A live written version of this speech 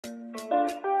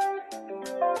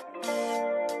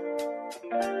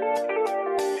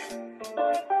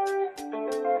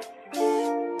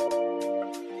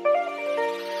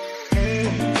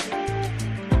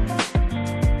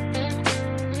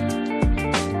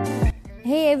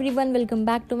Hey everyone, welcome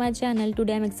back to my channel.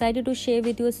 Today I'm excited to share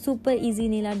with you a super easy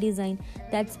nail art design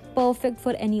that's perfect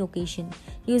for any occasion.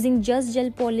 Using just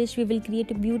gel polish, we will create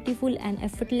a beautiful and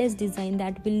effortless design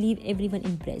that will leave everyone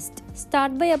impressed.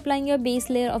 Start by applying your base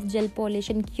layer of gel polish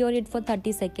and cure it for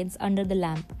 30 seconds under the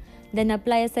lamp. Then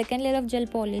apply a second layer of gel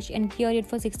polish and cure it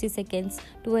for 60 seconds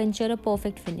to ensure a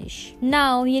perfect finish.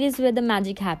 Now here is where the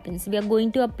magic happens. We are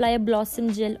going to apply a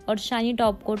blossom gel or shiny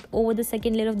top coat over the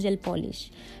second layer of gel polish.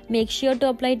 Make sure to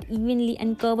apply it evenly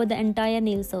and cover the entire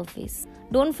nail surface.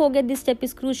 Don't forget, this step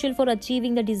is crucial for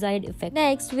achieving the desired effect.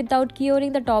 Next, without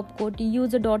curing the top coat,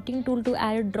 use a dotting tool to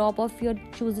add a drop of your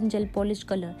chosen gel polish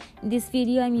color. In this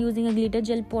video, I am using a glitter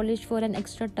gel polish for an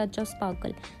extra touch of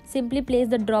sparkle. Simply place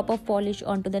the drop of polish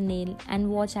onto the nail and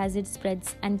watch as it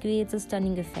spreads and creates a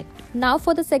stunning effect. Now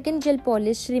for the second gel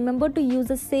polish, remember to use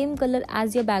the same color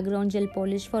as your background gel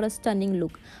polish for a stunning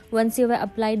look. Once you have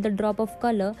applied the drop of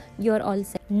color, you are all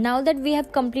set. Now that we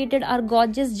have completed our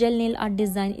gorgeous gel nail art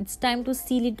design, it's time to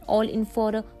seal it all in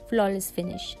for a flawless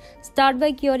finish. Start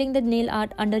by curing the nail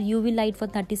art under UV light for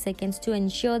 30 seconds to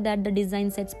ensure that the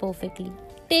design sets perfectly.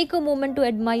 Take a moment to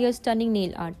admire your stunning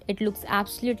nail art. It looks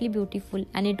absolutely beautiful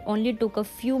and it only took a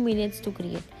few minutes to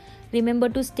create. Remember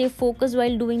to stay focused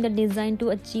while doing the design to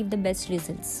achieve the best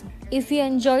results. If you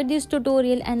enjoyed this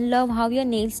tutorial and love how your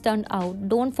nails turned out,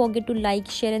 don't forget to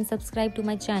like, share and subscribe to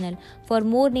my channel for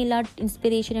more nail art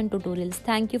inspiration and tutorials.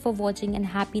 Thank you for watching and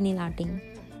happy nail arting.